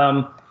right.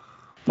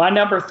 My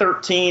number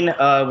 13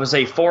 was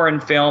a foreign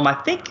film. I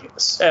think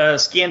a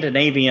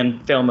Scandinavian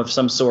film of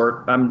some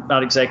sort. I'm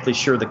not exactly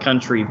sure the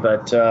country,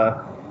 but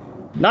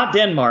not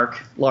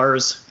Denmark,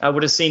 Lars. I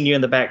would have seen you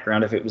in the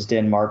background if it was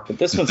Denmark. But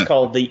this one's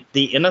called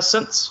The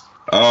Innocents.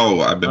 Oh,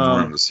 I've been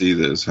wanting to see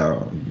this.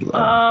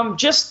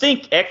 Just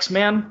think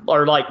X-Men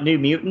or like New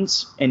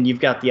Mutants, and you've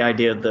got the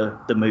idea of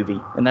the movie.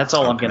 And that's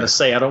all I'm going to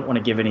say. I don't want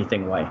to give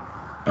anything away.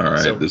 All right,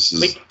 so this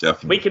is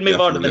definitely. We can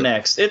move on to the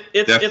next.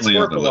 It's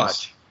worth the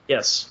watch.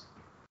 Yes,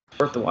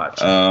 worth the watch.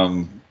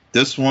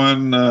 This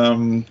one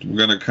we're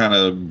going to kind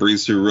of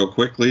breeze through real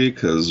quickly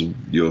because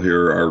you'll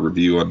hear our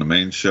review on the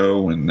main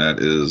show, and that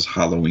is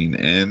Halloween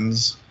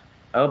Ends.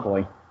 Oh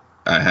boy.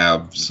 I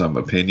have some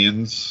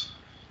opinions.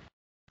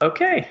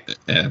 Okay.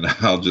 And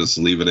I'll just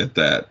leave it at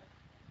that.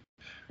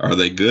 Are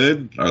they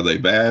good? Are they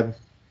bad?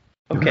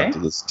 Okay. You have to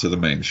listen to the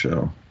main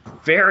show.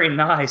 Very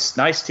nice.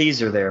 Nice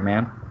teaser there,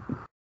 man.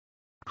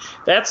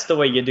 That's the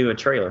way you do a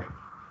trailer.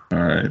 All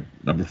right.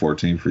 Number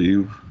 14 for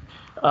you.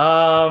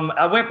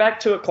 I went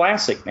back to a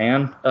classic,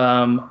 man.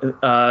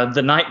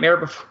 The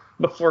Nightmare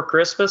Before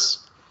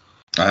Christmas.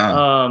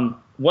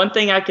 One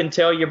thing I can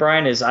tell you,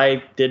 Brian, is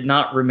I did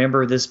not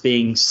remember this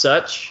being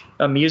such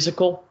a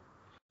musical.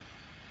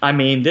 I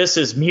mean, this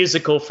is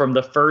musical from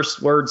the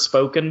first word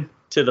spoken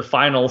to the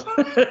final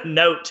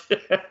note.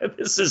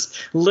 This is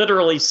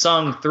literally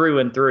sung through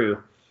and through.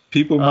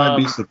 People might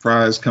be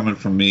surprised coming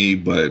from me,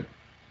 but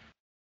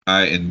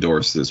I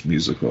endorse this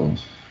musical.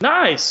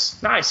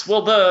 Nice.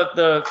 Well,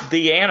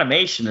 the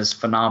animation is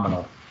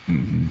phenomenal.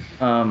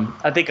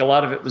 I think a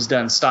lot of it was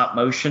done stop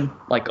motion,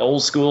 like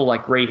old school,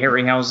 like Ray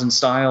Harryhausen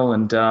style,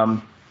 and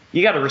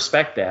you got to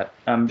respect that.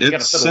 You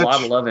got to put a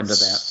lot of love into that.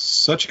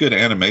 Such good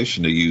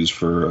animation to use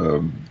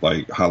for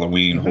like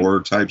Halloween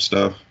horror type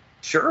stuff.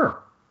 Sure.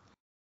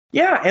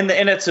 Yeah, and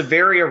it's a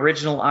very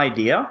original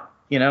idea,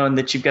 and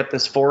that you've got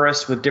this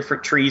forest with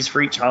different trees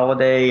for each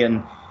holiday,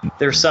 and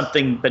there's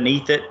something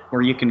beneath it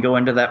where you can go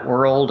into that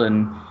world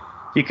and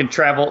you can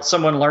travel.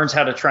 Someone learns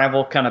how to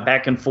travel kind of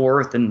back and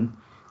forth and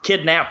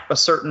kidnap a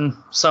certain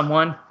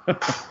someone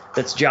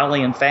that's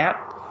jolly and fat.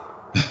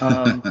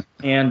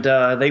 And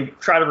they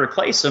try to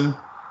replace him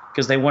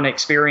because they want to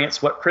experience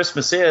what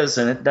Christmas is,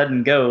 and it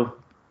doesn't go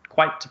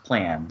quite to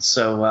plan.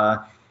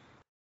 So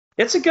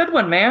it's a good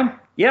one, man.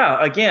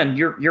 Yeah, again,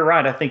 you're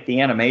right. I think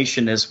the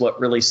animation is what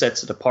really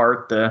sets it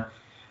apart. The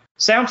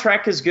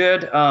soundtrack is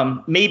good.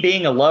 Me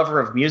being a lover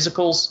of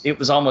musicals, it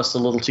was almost a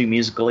little too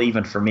musical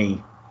even for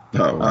me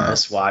on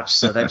this watch.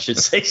 So that should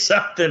say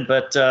something.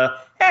 But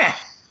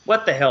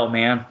what the hell,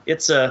 man?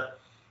 It's an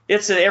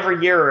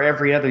every year or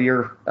every other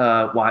year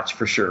watch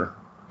for sure.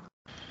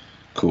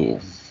 Cool.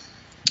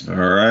 All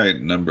right,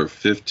 number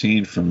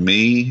 15 for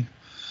me.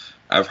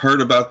 I've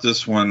heard about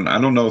this one. I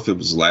don't know if it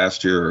was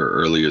last year or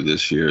earlier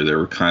this year. They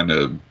were kind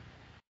of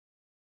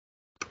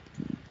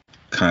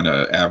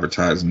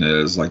advertising it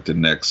as like the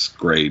next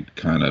great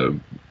kind of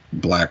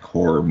black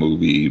horror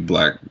movie.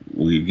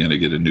 We're gonna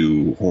get a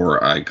new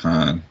horror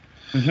icon.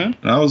 And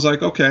I was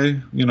like, okay,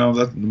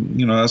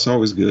 that's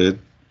always good.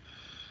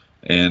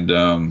 And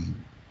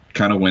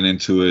kind of went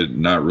into it.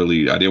 Not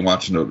really. I didn't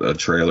watch a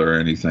trailer or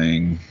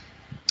anything.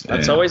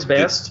 That's always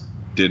best.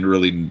 Didn't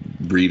really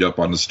read up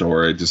on the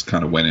story. I just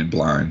kind of went in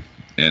blind.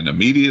 And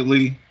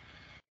immediately,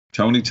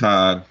 Tony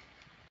Todd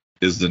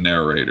is the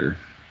narrator.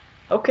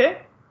 Okay.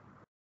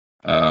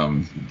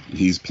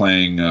 He's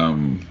playing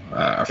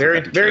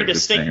very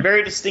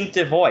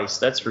distinctive voice,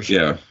 that's for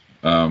sure.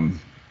 Yeah.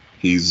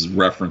 He's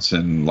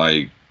referencing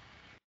like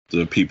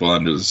the people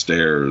under the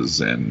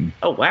stairs and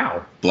oh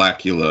wow,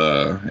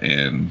 Blackula,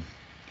 and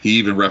he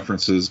even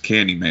references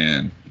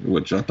Candyman,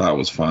 which I thought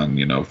was fun,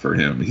 for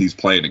him. He's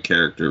playing a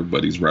character,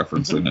 but he's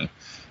referencing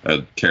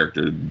a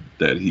character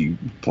that he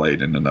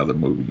played in another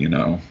movie,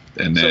 And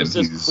then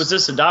was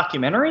this a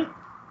documentary?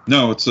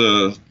 No, it's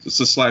a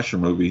slasher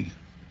movie.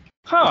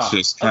 Huh. It's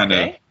just kind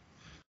of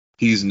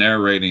he's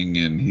narrating,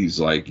 and he's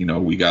like,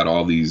 we got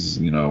all these,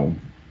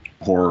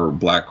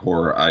 black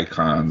horror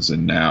icons,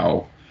 and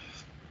now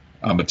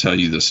I'm gonna tell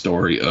you the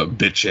story of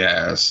bitch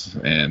ass,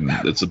 and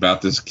it's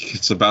about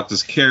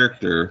this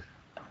character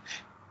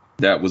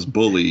that was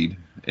bullied,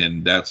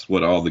 and that's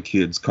what all the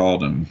kids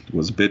called him,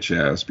 was bitch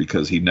ass,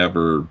 because he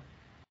never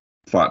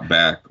fought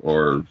back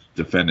or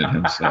defended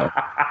himself.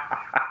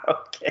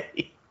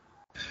 Okay.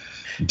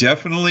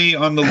 Definitely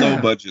on the low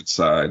budget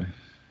side.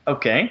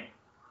 Okay.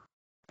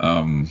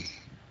 Not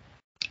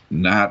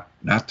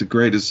the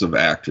greatest of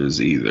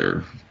actors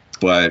either,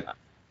 but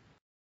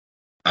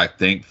I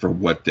think for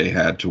what they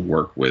had to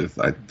work with,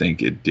 I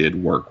think it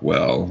did work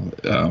well.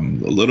 A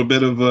little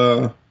bit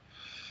of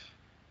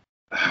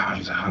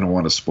I don't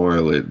want to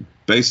spoil it.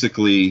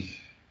 Basically,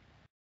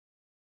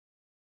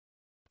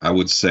 I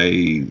would say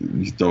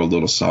you throw a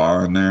little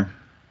Saw in there.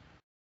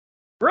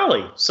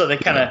 Really? So they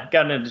kind of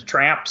got into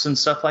traps and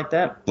stuff like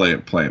that?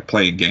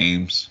 Playing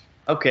games.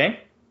 Okay.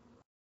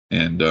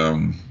 And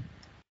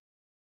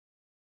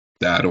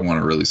I don't want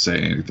to really say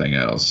anything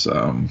else.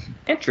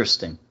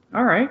 Interesting.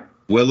 All right.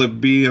 Will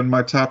it be in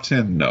my top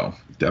 10? No,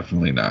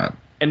 definitely not.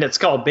 And it's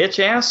called Bitch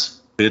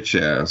Ass? Bitch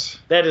Ass.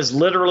 That is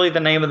literally the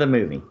name of the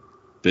movie.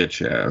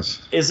 Bitch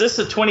Ass. Is this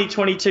a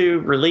 2022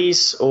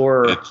 release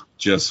or? It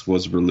just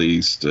was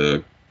released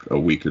a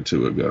week or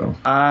two ago.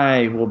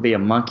 I will be a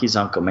monkey's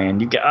uncle, man.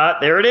 You got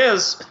there it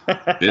is.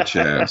 Bitch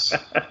Ass.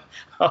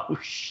 Oh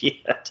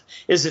shit!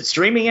 Is it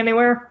streaming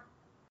anywhere?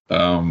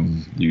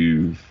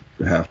 You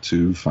have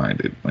to find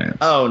it, Lance.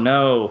 Oh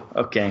no.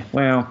 Okay.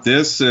 Well.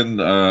 This and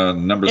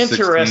number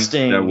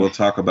 16 that we'll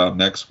talk about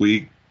next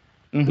week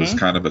was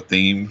kind of a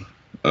theme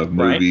of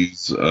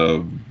movies.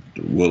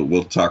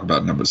 We'll talk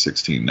about number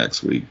 16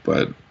 next week,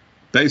 but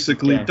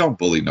basically, don't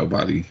bully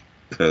nobody,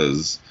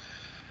 because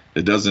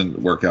it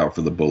doesn't work out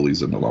for the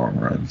bullies in the long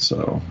run.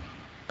 So.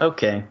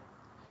 Okay.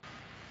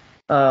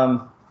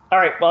 All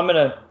right. Well, I'm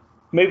gonna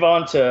move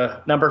on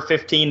to number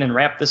 15 and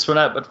wrap this one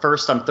up. But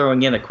first, I'm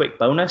throwing in a quick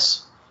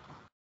bonus.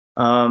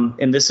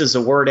 And this is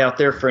a word out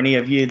there for any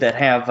of you that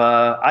have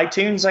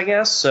iTunes, I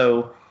guess.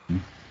 So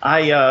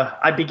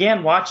I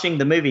began watching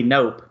the movie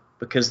Nope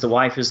because the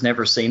wife has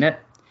never seen it.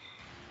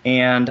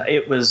 And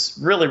it was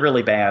really,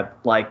 really bad.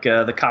 Like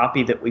the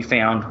copy that we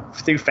found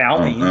through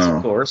foul means,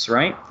 of course,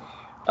 right?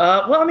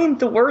 Well, I mean,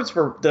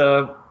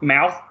 the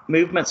mouth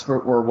movements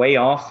were way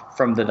off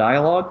from the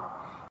dialogue.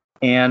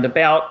 And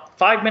about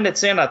 5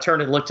 minutes in, I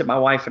turned and looked at my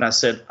wife and I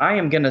said, I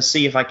am going to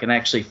see if I can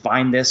actually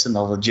find this in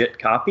a legit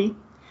copy.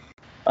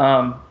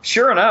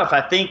 Sure enough,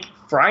 I think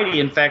Friday,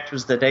 in fact,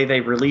 was the day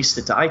they released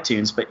it to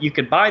iTunes. But you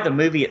could buy the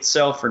movie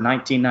itself for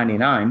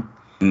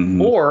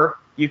 $19.99, or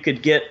you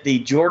could get the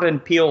Jordan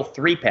Peele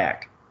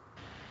 3-pack.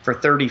 for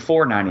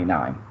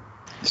 $34.99.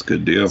 It's a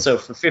good deal. So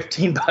for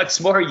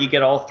 $15 more, you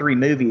get all 3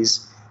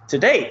 movies to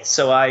date.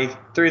 So I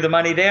threw the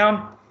money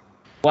down,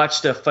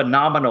 watched a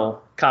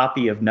phenomenal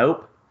copy of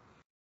Nope.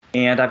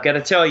 And I've got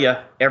to tell you,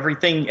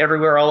 Everything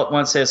Everywhere All at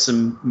Once has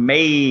some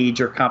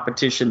major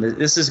competition.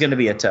 This is going to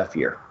be a tough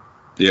year.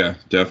 Yeah,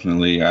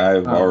 definitely.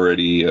 I've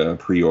already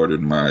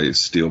pre-ordered my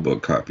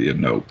Steelbook copy of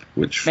Nope,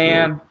 which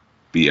will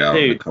be out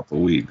in a couple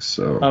of weeks.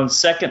 So on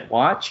second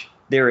watch,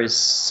 there is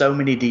so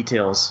many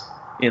details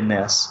in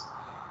this.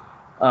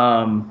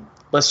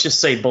 Let's just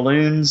say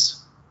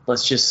balloons.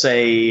 Let's just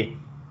say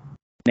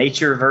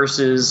nature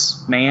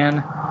versus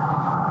man.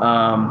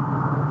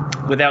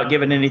 Without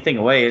giving anything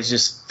away, it's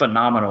just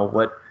phenomenal.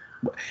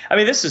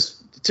 This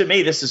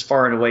is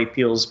far and away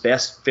Peele's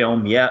best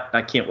film yet.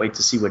 I can't wait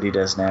to see what he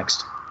does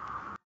next.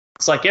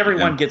 It's like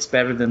everyone gets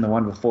better than the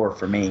one before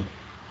for me.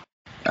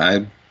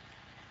 You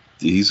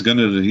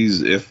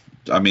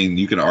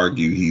can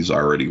argue he's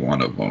already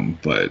one of them,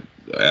 but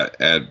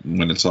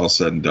when it's all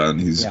said and done,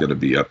 he's going to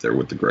be up there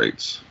with the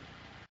greats,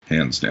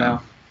 hands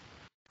down.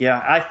 Yeah,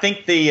 I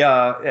think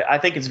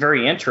it's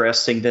very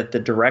interesting that the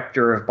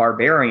director of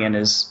Barbarian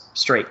is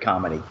straight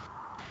comedy.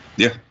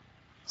 Yeah.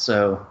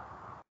 So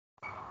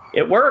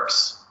it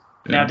works.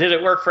 Yeah. Now, did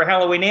it work for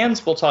Halloween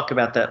Ends? We'll talk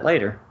about that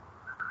later.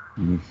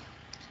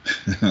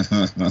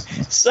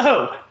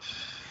 So,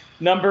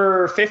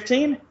 number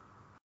 15?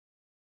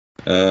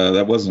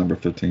 That was number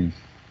 15.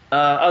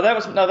 That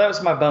was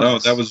my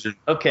bonus. No, that was your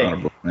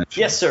honorable mention.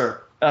 Yes,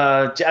 sir.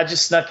 I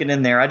just snuck it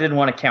in there. I didn't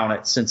want to count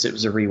it since it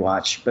was a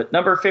rewatch. But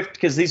number 15,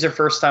 because these are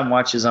first-time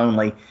watches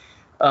only.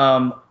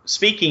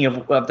 Speaking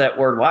of that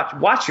word,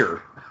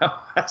 Watcher.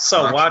 I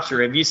saw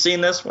Watcher. Have you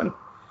seen this one?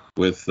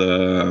 With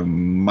Micah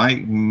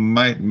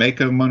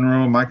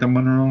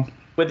Monroe?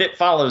 With It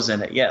Follows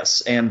in it,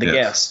 yes, and the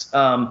guest.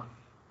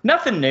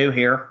 Nothing new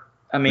here.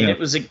 I mean, it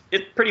was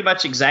pretty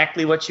much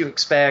exactly what you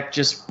expect.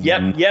 Just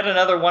yet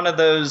another one of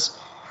those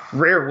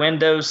Rear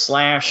Window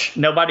 /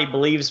 nobody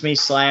believes me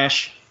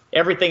 /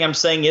 everything I'm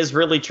saying is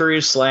really true /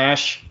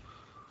 Absolutely.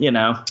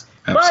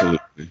 But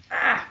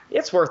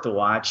it's worth a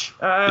watch.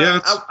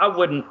 I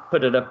wouldn't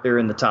put it up there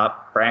in the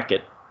top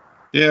bracket.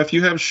 Yeah, if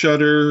you have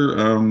Shudder,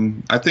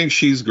 I think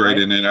she's great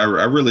in it. I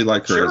really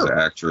like her as an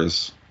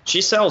actress.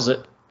 She sells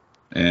it.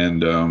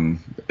 And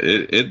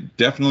it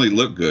definitely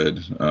looked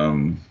good.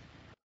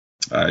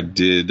 I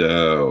did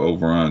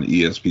over on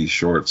ESP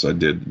Shorts, I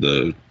did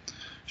the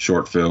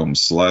short film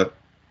Slut,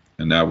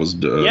 and that was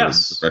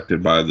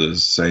directed by the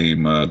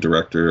same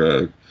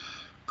director,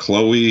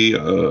 Chloe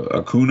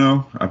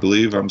Akuno, I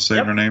believe I'm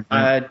saying her name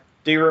right. I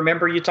do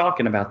remember you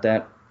talking about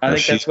that. I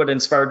think that's what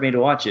inspired me to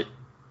watch it.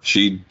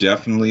 She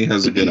definitely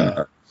has a good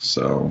eye,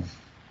 so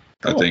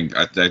cool.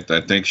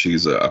 I think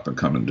she's an up and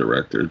coming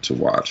director to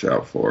watch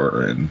out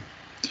for. And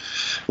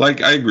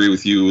like I agree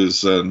with you,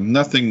 is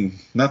nothing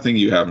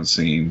you haven't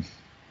seen.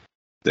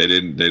 They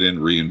didn't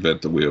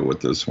reinvent the wheel with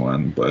this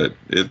one, but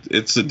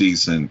it's a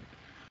decent,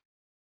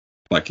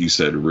 like you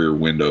said, Rear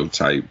Window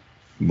type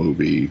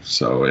movie.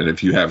 So, and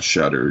if you have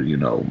Shudder,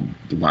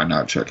 why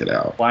not check it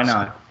out? Why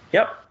not?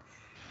 Yep.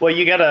 Well,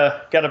 you got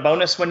a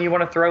bonus one you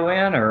want to throw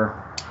in,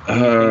 or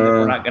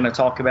we're not going to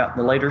talk about in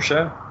the later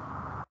show?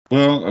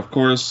 Well, of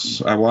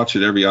course, I watch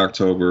it every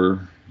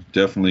October.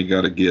 Definitely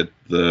got to get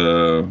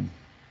the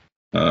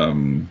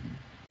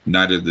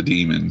Night of the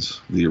Demons,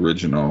 the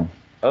original.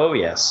 Oh,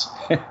 yes.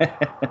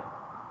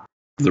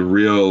 The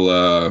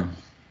real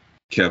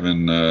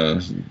Kevin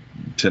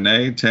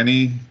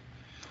Tenney.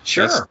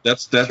 Sure.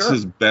 That's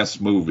his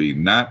best movie,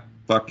 not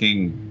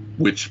fucking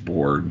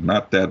Witchboard,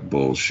 not that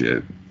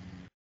bullshit.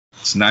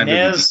 It's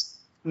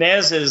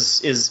Nez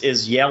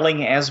is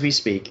yelling as we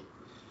speak.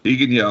 He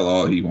can yell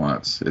all he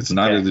wants. It's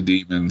Night of the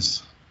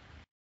Demons.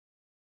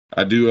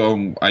 I do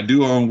own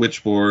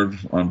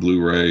Witchboard on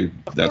Blu-ray.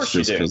 That's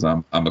just because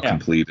I'm a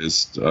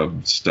completist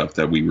of stuff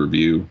that we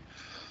review.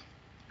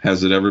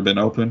 Has it ever been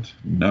opened?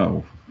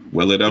 No.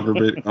 Will it ever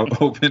be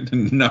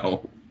opened?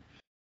 No.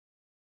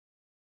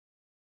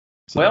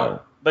 So,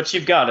 well, but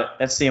you've got it.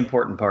 That's the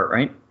important part,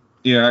 right?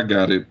 Yeah, I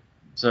got it.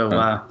 So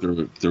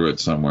threw it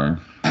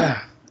somewhere.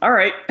 All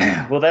right.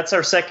 Well, that's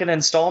our second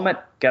installment.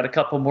 Got a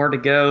couple more to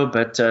go,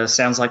 but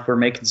sounds like we're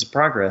making some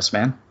progress,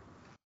 man.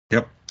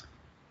 Yep.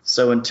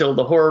 So until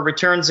the horror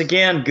returns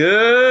again,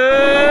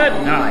 good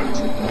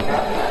night.